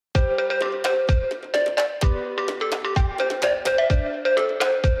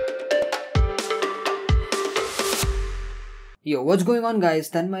Yo, what's going on guys?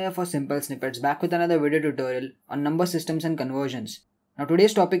 Tanmaya for Simple Snippets back with another video tutorial on number systems and conversions. Now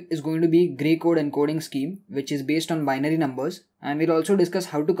today's topic is going to be gray code encoding scheme, which is based on binary numbers, and we'll also discuss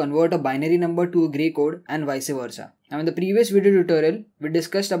how to convert a binary number to a gray code and vice versa. Now in the previous video tutorial, we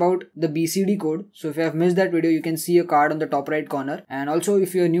discussed about the BCD code. So if you have missed that video, you can see a card on the top right corner. And also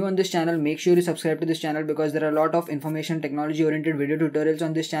if you're new on this channel, make sure you subscribe to this channel because there are a lot of information technology oriented video tutorials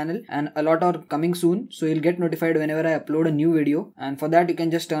on this channel and a lot are coming soon. So you'll get notified whenever I upload a new video. And for that, you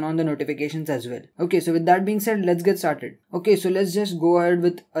can just turn on the notifications as well. Okay, so with that being said, let's get started. Okay, so let's just go ahead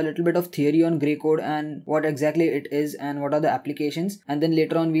with a little bit of theory on gray code and what exactly it is and what are the applications. And then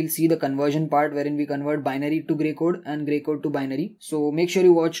later on, we'll see the conversion part wherein we convert binary to gray code and gray code to binary. So make sure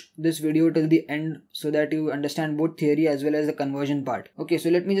you watch this video till the end so that you understand both theory as well as the conversion part. Okay, so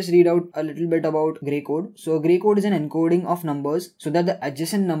let me just read out a little bit about gray code. So gray code is an encoding of numbers so that the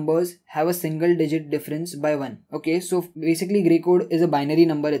adjacent numbers have a single digit difference by 1. Okay, so basically gray code is a binary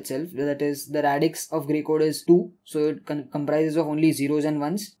number itself. That is, the radix of gray code is 2. So it comprises of only zeros and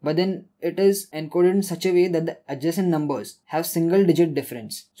ones. But then it is encoded in such a way that the adjacent numbers have single digit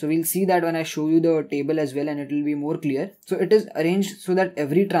difference. So we'll see that when I show you the table as well, and it will be more clear. So it is arranged so that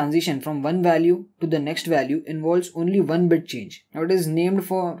every transition from one value to the next value involves only one bit change. Now it is named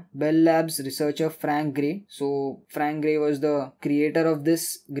for Bell Labs researcher Frank Gray. So Frank Gray was the creator of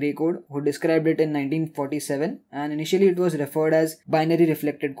this gray code who described it in 1947, and initially it was referred as binary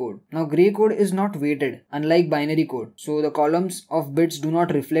reflected code. Now gray code is not weighted unlike binary code. So the columns of bits do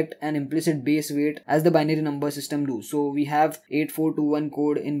not reflect an implicit base weight as the binary number system do. So we have 8421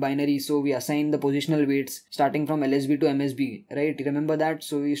 code in binary, so we assign the positional weights starting from LSB to MSB, right? Remember that?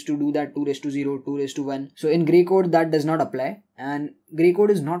 So we used to do that 2:0, 2:1. So in gray code that does not apply, and gray code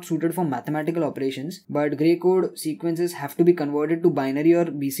is not suited for mathematical operations, but gray code sequences have to be converted to binary or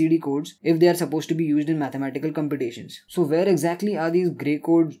BCD codes if they are supposed to be used in mathematical computations. So where exactly are these gray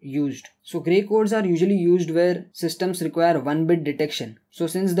codes used? So gray codes are usually used where systems require 1-bit detection. So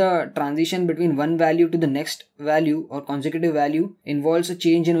since the transition between one value to the next value or consecutive value involves a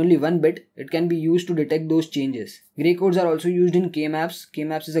change in only 1 bit, it can be used to detect those changes. Gray codes are also used in K-maps.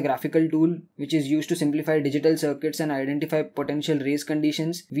 K-maps is a graphical tool which is used to simplify digital circuits and identify potential race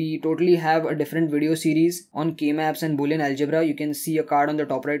conditions. We totally have a different video series on K-maps and Boolean algebra. You can see a card on the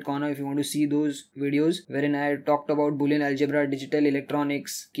top right corner if you want to see those videos wherein I talked about Boolean algebra, digital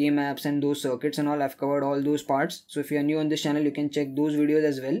electronics, K-maps and those circuits and all. I've covered all those parts. So if you are new on this channel, you can check those videos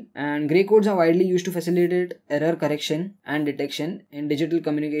as well. And gray codes are widely used to facilitate error correction and detection in digital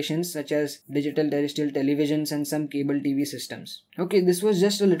communications such as digital terrestrial televisions and some cable TV systems. Okay, this was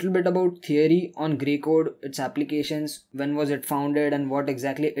just a little bit about theory on gray code, its applications, when was it founded and what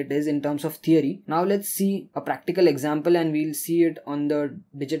exactly it is in terms of theory. Now let's see a practical example and we'll see it on the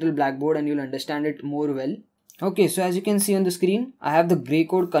digital blackboard and you'll understand it more well. Okay, so as you can see on the screen, I have the gray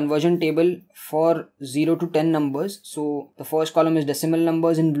code conversion table for 0 to 10 numbers. So the first column is decimal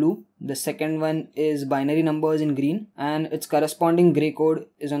numbers in blue. The second one is binary numbers in green, and its corresponding gray code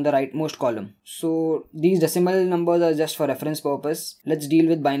is on the rightmost column. So these decimal numbers are just for reference purpose. Let's deal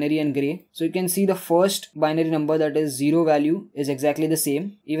with binary and gray. So you can see the first binary number, that is 0 value, is exactly the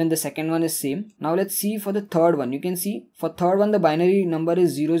same. Even the second one is same. Now let's see for the third one. You can see for third one the binary number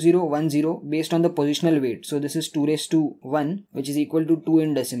is 0010 based on the positional weight. So this is 2⁻1, which is equal to 2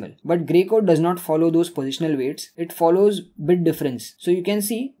 in decimal. But gray code does not follow those positional weights. It follows bit difference. So you can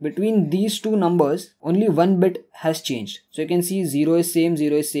see between these two numbers only 1 bit has changed. So you can see 0 is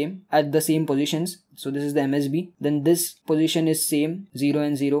same at the same positions. So this is the MSB. Then this position is same, 0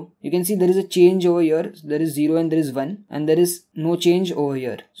 and 0. You can see there is a change over here. There is 0 and there is 1, and there is no change over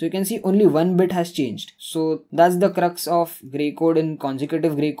here. So you can see only 1 bit has changed. So that's the crux of gray code in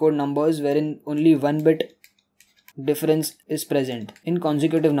consecutive gray code numbers, wherein only 1 bit difference is present in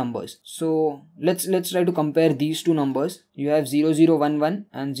consecutive numbers. So let's try to compare these two numbers. You have 0011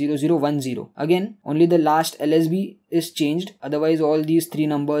 and 0010. Again, only the last LSB is changed, otherwise all these three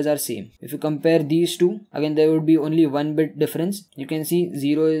numbers are same. If you compare these two, again there would be only 1 bit difference. You can see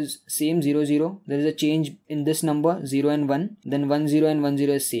 0 is same, 00. There is a change in this number, 0 and 1. Then 10 and 10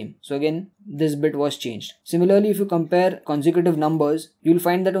 is same. So again this bit was changed. Similarly, if you compare consecutive numbers, you'll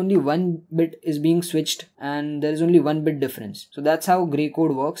find that only 1 bit is being switched and there is only 1 bit difference. So that's how gray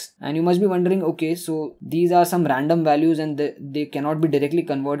code works. And you must be wondering, okay, so these are some random values and they cannot be directly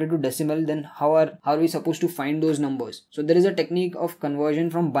converted to decimal, then how are we supposed to find those numbers? So there is a technique of conversion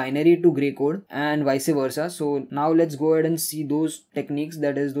from binary to gray code and vice versa. So now let's go ahead and see those techniques,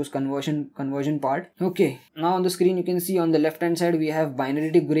 that is those conversion part. Okay, now on the screen you can see on the left hand side we have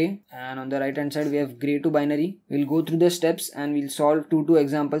binary to gray, and on the right hand side we have gray to binary. We'll go through the steps and we'll solve two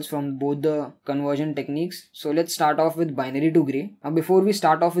examples from both the conversion techniques. So let's start off with binary to gray. Now before we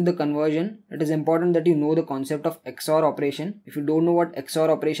start off with the conversion, it is important that you know the concept of XOR operation. If you don't know what XOR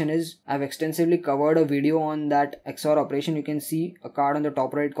operation is, I've extensively covered a video on that XOR operation. You can see a card on the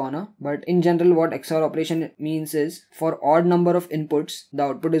top right corner. But in general, what XOR operation means is, for odd number of inputs, the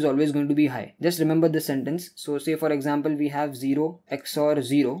output is always going to be high. Just remember this sentence. So say for example we have 0 XOR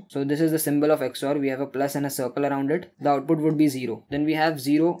 0. So this is the symbol of XOR. We have a plus and a circle around it. The output would be 0. Then we have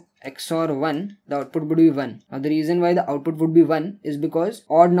 0 XOR 1, the output would be 1. Now the reason why the output would be 1 is because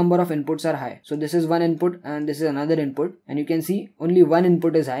odd number of inputs are high. So this is one input and this is another input, and you can see only one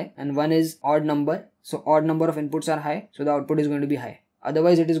input is high and one is odd number. So odd number of inputs are high, so the output is going to be high.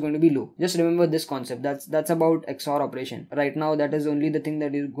 Otherwise it is going to be low. Just remember this concept. That's about XOR operation. Right now that is only the thing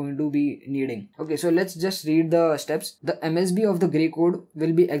that you're going to be needing. Okay, so let's just read the steps. The MSB of the gray code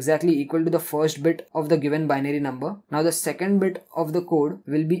will be exactly equal to the first bit of the given binary number. Now the second bit of the code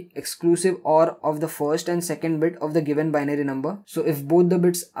will be exclusive OR of the first and second bit of the given binary number. So if both the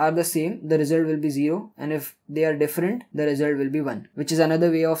bits are the same, the result will be 0, and if they are different, the result will be 1, which is another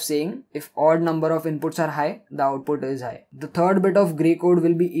way of saying if odd number of inputs are high, the output is high. The third bit of gray code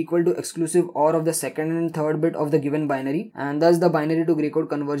will be equal to exclusive OR of the second and third bit of the given binary, and thus the binary to gray code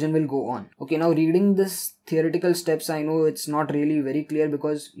conversion will go on. Okay, now reading this theoretical steps, I know it's not really very clear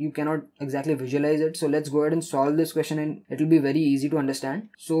because you cannot exactly visualize it. So let's go ahead and solve this question and it will be very easy to understand.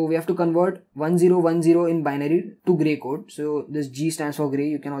 So we have to convert 1010 in binary to gray code. So this G stands for gray.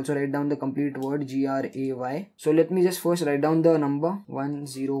 You can also write down the complete word GRAY. So let me just first write down the number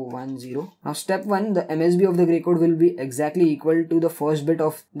 1010. Now step 1, the MSB of the gray code will be exactly equal to the first bit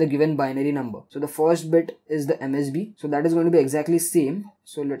of the given binary number. So the first bit is the MSB, so that is going to be exactly same.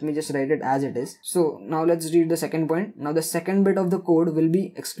 So let me just write it as it is. So now let's read the second point. Now the second bit of the code will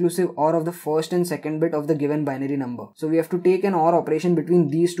be exclusive OR of the first and second bit of the given binary number. So we have to take an OR operation between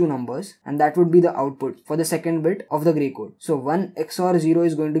these two numbers, and that would be the output for the second bit of the gray code. So 1 XOR 0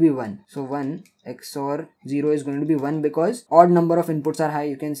 is going to be 1. So 1 XOR 0 is going to be 1 because odd number of inputs are high,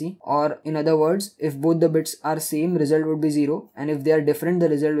 you can see. Or in other words, if both the bits are same, result would be 0, and if they are different, the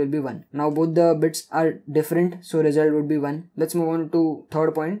result will be 1. Now both the bits are different, so result would be 1. Let's move on to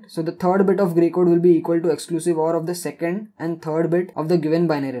third point. So the third bit of gray code will be equal to exclusive OR of the second and third bit of the given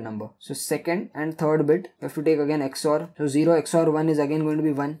binary number. So second and third bit, we have to take again XOR. So 0 XOR 1 is again going to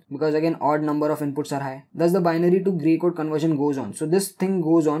be 1 because again odd number of inputs are high. Thus the binary to gray code conversion goes on. So this thing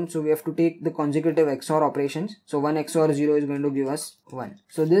goes on, so we have to take the consecutive XOR operations. So 1 XOR 0 is going to give us 1.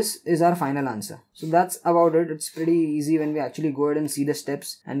 So this is our final answer. So that's about it. It's pretty easy when we actually go ahead and see the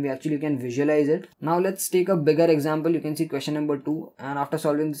steps and we actually can visualize it. Now let's take a bigger example. You can see question number 2, and after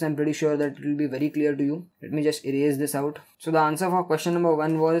solving this I'm pretty sure that it will be very clear to you. Let me just erase this out. So the answer for question number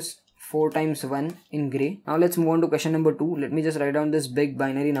 1 was 4 times 1 in gray. Now let's move on to question number 2. Let me just write down this big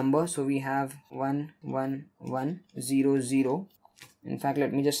binary number. So we have 1 1 1 0 0. In fact,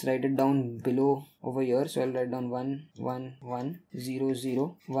 let me just write it down below over here. So I'll write down 1 1 1 0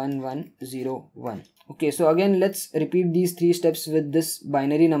 0 1 1 0 1. Okay, so again let's repeat these 3 steps with this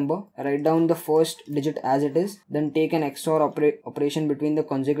binary number. Write down the first digit as it is, then take an XOR operation between the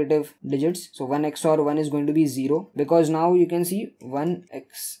consecutive digits. So 1 XOR 1 is going to be 0 because now you can see 1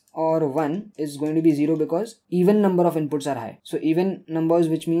 XOR 1 is going to be 0 because even number of inputs are high. So even numbers,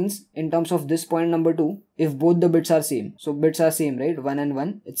 which means in terms of this point number 2, if both the bits are same, so bits are same, right? 1 and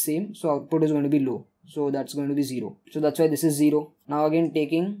 1, it's same, so output is going to be low. So that's going to be 0. So that's why this is 0. Now again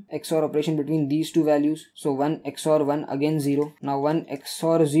taking XOR operation between these two values. So 1 XOR 1 again 0. Now 1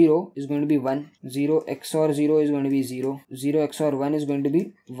 XOR 0 is going to be 1. 0 XOR 0 is going to be 0. 0 XOR 1 is going to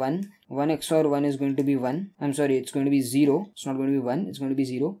be 1. 1 XOR 1 is going to be 1. I'm sorry, it's going to be 0. It's not going to be 1. It's going to be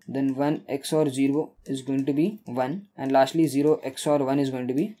 0. Then 1 XOR 0 is going to be 1. And lastly 0 XOR 1 is going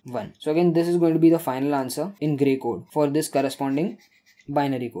to be 1. So again this is going to be the final answer in gray code for this corresponding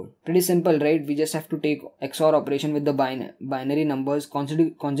binary code. Pretty simple, right? We just have to take XOR operation with the binary numbers,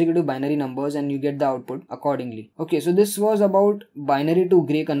 consecutive binary numbers, and you get the output accordingly. Okay, so this was about binary to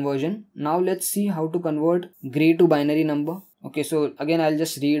gray conversion. Now let's see how to convert gray to binary number. Okay, so again I'll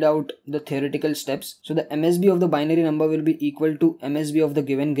just read out the theoretical steps. So the MSB of the binary number will be equal to MSB of the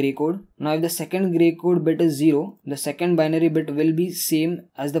given gray code. Now if the second gray code bit is 0, the second binary bit will be same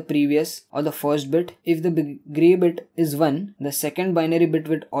as the previous or the first bit. If the gray bit is 1, the second binary bit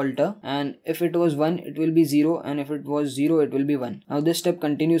will alter, and if it was 1 it will be 0, and if it was 0 it will be 1. Now this step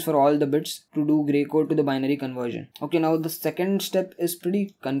continues for all the bits to do gray code to the binary conversion. Okay, now the second step is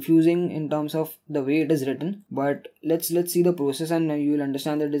pretty confusing in terms of the way it is written, but let's see the process and you will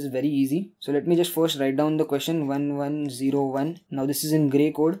understand that it is very easy. So let me just first write down the question 1101. Now this is in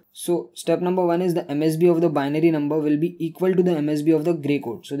gray code. So step number 1 is the MSB of the binary number will be equal to the MSB of the gray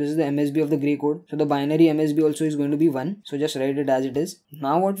code. So this is the MSB of the gray code. So the binary MSB also is going to be 1. So just write it as it is.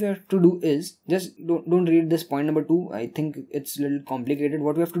 Now what we have to do is, just don't read this point number 2. I think it's a little complicated.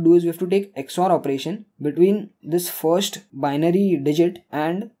 What we have to do is we have to take XOR operation between this first binary digit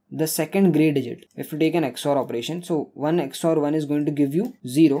and the second gray digit. We have to take an XOR operation. So 1 XOR 1 is going to give you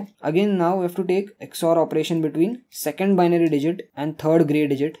 0. Again now we have to take XOR operation between second binary digit and third gray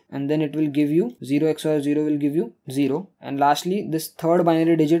digit, and then it will give you 0 XOR 0 will give you 0. And lastly this third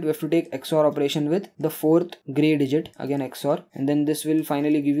binary digit we have to take XOR operation with the fourth gray digit, again XOR, and then this will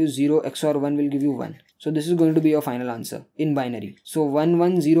finally give you 0 XOR 1 will give you 1. So this is going to be your final answer in binary. So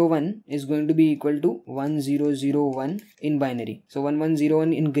 1101 is going to be equal to 1001 in binary. So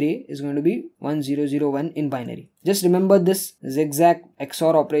 1101 in gray is going to be 1001 in binary. Just remember this zigzag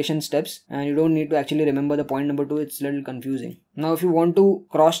XOR operation steps, and you don't need to actually remember the point number 2. It's a little confusing. Now if you want to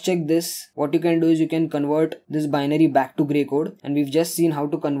cross check this, what you can do is you can convert this binary back to gray code, and we've just seen how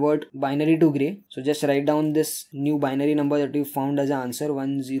to convert binary to gray. So just write down this new binary number that you found as an answer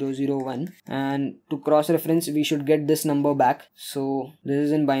 1001, and to cross reference we should get this number back. So this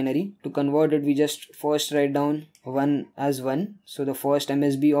is in binary. To convert it we just first write down 1 as 1. So the first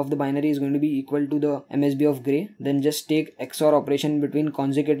MSB of the binary is going to be equal to the MSB of gray. Then just take XOR operation between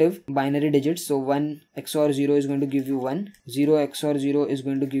consecutive binary digits. So 1 XOR 0 is going to give you 1, 0 XOR 0 is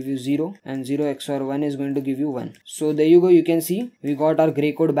going to give you 0, and 0 XOR 1 is going to give you 1. So there you go, you can see we got our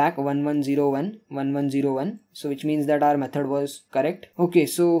gray code back 1101, 1101. So which means that our method was correct. Okay,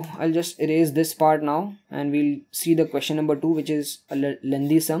 so I'll just erase this part now and we'll see the question number 2, which is a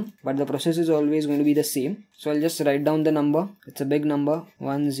lengthy sum, but the process is always going to be the same. So I'll just write down the number. It's a big number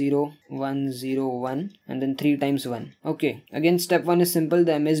 10101 and then 3 times 1. Okay, again step 1 is simple.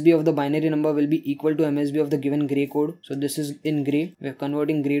 The MSB of the binary number will be equal to MSB of the given gray code. So this is in gray. We're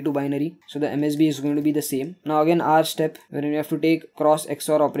converting gray to binary. So the MSB is going to be the same. Now again our step wherein we have to take cross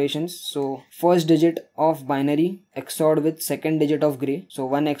XOR operations. So first digit of binary XORed with second digit of gray. So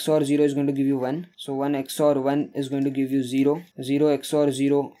 1 XOR 0 is going to give you 1. So 1 XOR 1 is going to give you 0. 0 XOR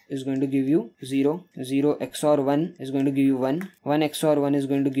 0 is going to give you 0. 0 XOR 1 is going to give you 1. 1 XOR 1 is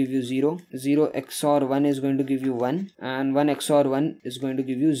going to give you 0. 0 XOR 1 is going to give you 1. And 1 XOR 1 is going to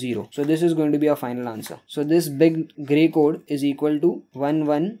give you 0. So this is going to be our final answer. So this big gray code is equal to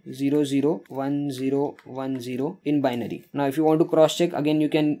 11001010 in binary. Now if you want to cross check, again you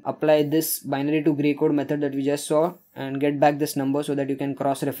can apply this binary to gray code method that we just saw and get back this number so that you can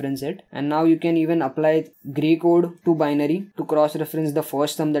cross reference it. And now you can even apply gray code to binary to cross reference the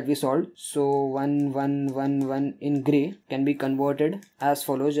first sum that we solved. So 1111 in gray can be converted as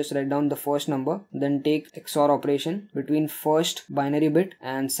follows. Just write down the first number, then take XOR operation between first binary bit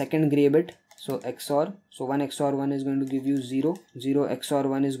and second gray bit. So XOR, so 1 XOR 1 is going to give you 0, 0 XOR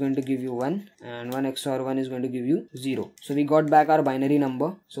 1 is going to give you 1, and 1 XOR 1 is going to give you 0. So we got back our binary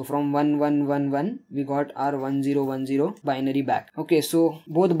number. So from 1111 we got our 1010 binary back. Okay, so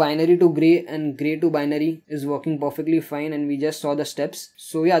both binary to gray and gray to binary is working perfectly fine, and we just saw the steps.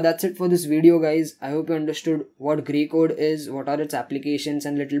 So yeah, that's it for this video guys. I hope you understood what gray code is, what are its applications,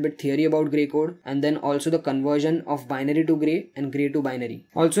 and little bit theory about gray code, and then also the conversion of binary to gray and gray to binary.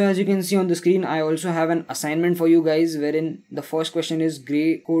 Also, as you can see on the screen, I also have an assignment for you guys wherein the first question is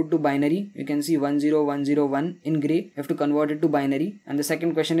gray code to binary. You can see 10101 in gray. You have to convert it to binary. And the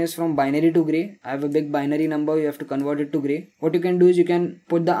second question is from binary to gray. I have a big binary number. You have to convert it to gray. What you can do is you can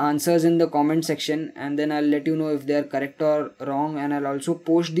put the answers in the comment section, and then I'll let you know if they are correct or wrong. And I'll also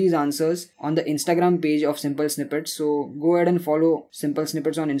post these answers on the Instagram page of Simple Snippets. So go ahead and follow Simple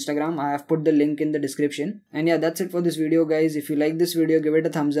Snippets on Instagram. I have put the link in the description. And yeah, that's it for this video guys. If you like this video, give it a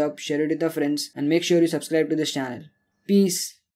thumbs up, share it with your friends, and make sure you subscribe to this channel. Peace.